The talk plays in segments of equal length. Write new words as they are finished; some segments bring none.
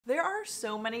are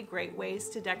so many great ways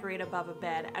to decorate above a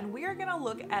bed, and we are going to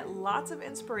look at lots of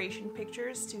inspiration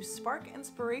pictures to spark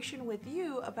inspiration with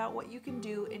you about what you can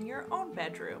do in your own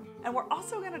bedroom. And we're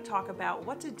also going to talk about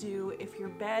what to do if your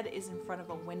bed is in front of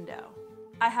a window.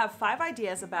 I have 5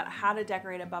 ideas about how to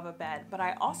decorate above a bed, but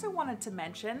I also wanted to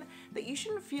mention that you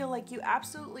shouldn't feel like you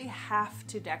absolutely have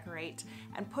to decorate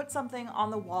and put something on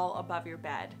the wall above your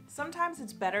bed. Sometimes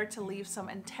it's better to leave some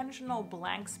intentional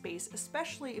blank space,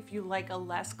 especially if you like a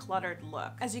less cluttered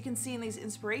look. As you can see in these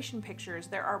inspiration pictures,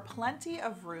 there are plenty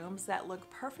of rooms that look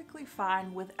perfectly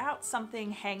fine without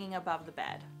something hanging above the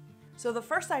bed. So the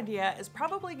first idea is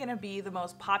probably going to be the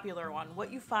most popular one,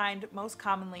 what you find most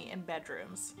commonly in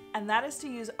bedrooms. And that is to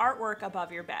use artwork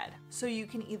above your bed. So you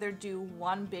can either do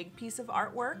one big piece of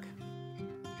artwork,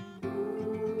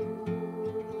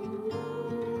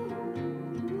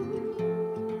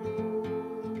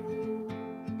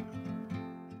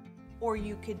 or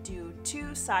you could do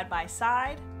 2 side by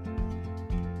side,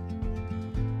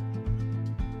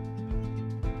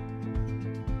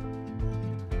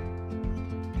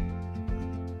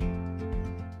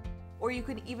 or you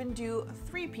could even do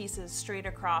 3 pieces straight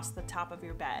across the top of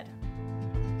your bed.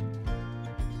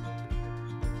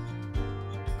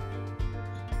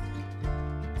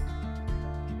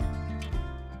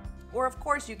 Or of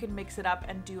course you can mix it up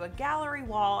and do a gallery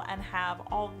wall and have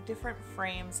all different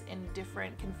frames in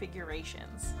different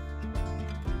configurations.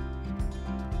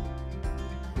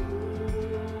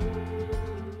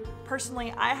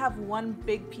 Personally, I have one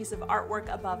big piece of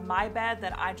artwork above my bed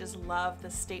that I just love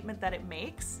the statement that it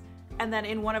makes. And then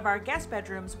in one of our guest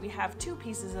bedrooms, we have 2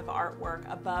 pieces of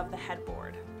artwork above the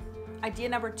headboard. Idea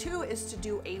number 2 is to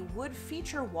do a wood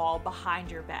feature wall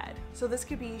behind your bed. So this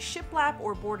could be shiplap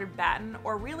or boarded batten,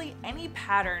 or really any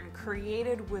pattern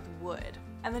created with wood.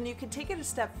 And then you could take it a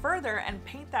step further and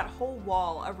paint that whole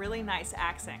wall a really nice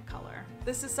accent color.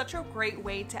 This is such a great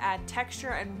way to add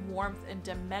texture and warmth and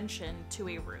dimension to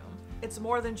a room. It's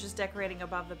more than just decorating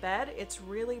above the bed, it's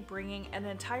really bringing an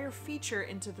entire feature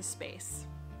into the space.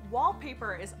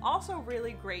 Wallpaper is also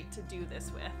really great to do this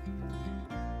with.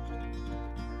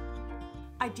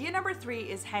 Idea number 3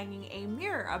 is hanging a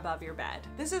mirror above your bed.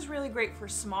 This is really great for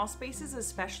small spaces,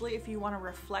 especially if you want to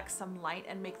reflect some light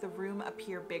and make the room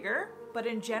appear bigger. But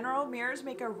in general, mirrors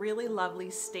make a really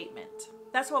lovely statement.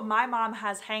 That's what my mom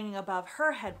has hanging above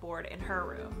her headboard in her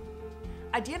room.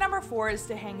 Idea number 4 is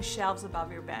to hang shelves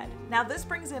above your bed. Now this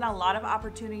brings in a lot of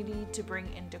opportunity to bring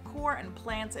in decor and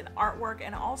plants and artwork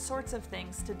and all sorts of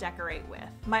things to decorate with.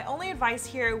 My only advice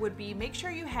here would be make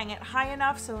sure you hang it high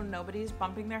enough so nobody's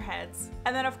bumping their heads.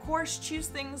 And then of course choose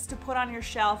things to put on your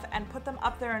shelf and put them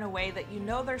up there in a way that you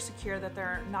know they're secure, that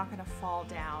they're not gonna fall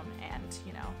down and,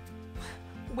 you know,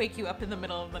 wake you up in the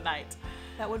middle of the night.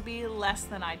 That would be less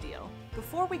than ideal.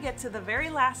 Before we get to the very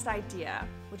last idea,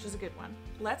 which is a good one,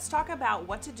 let's talk about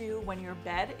what to do when your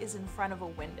bed is in front of a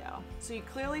window. So you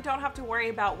clearly don't have to worry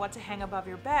about what to hang above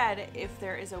your bed if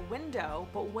there is a window,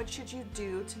 but what should you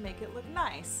do to make it look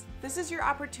nice? This is your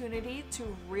opportunity to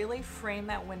really frame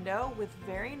that window with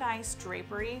very nice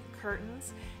drapery,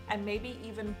 curtains, and maybe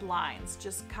even blinds.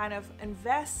 Just kind of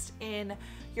invest in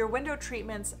your window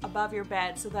treatments above your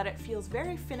bed so that it feels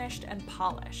very finished and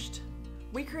polished.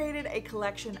 We created a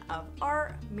collection of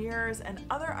art, mirrors, and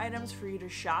other items for you to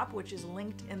shop, which is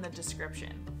linked in the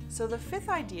description. So the 5th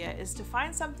idea is to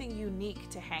find something unique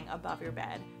to hang above your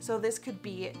bed. So this could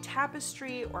be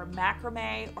tapestry or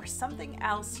macrame or something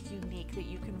else unique that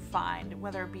you can find,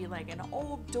 whether it be like an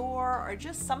old door or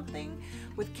just something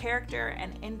with character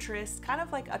and interest, kind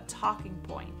of like a talking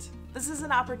point. This is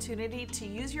an opportunity to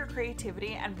use your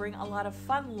creativity and bring a lot of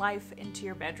fun life into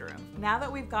your bedroom. Now that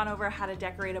we've gone over how to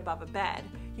decorate above a bed,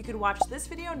 you could watch this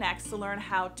video next to learn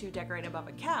how to decorate above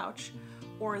a couch,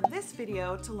 or this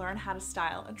video to learn how to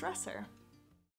style a dresser.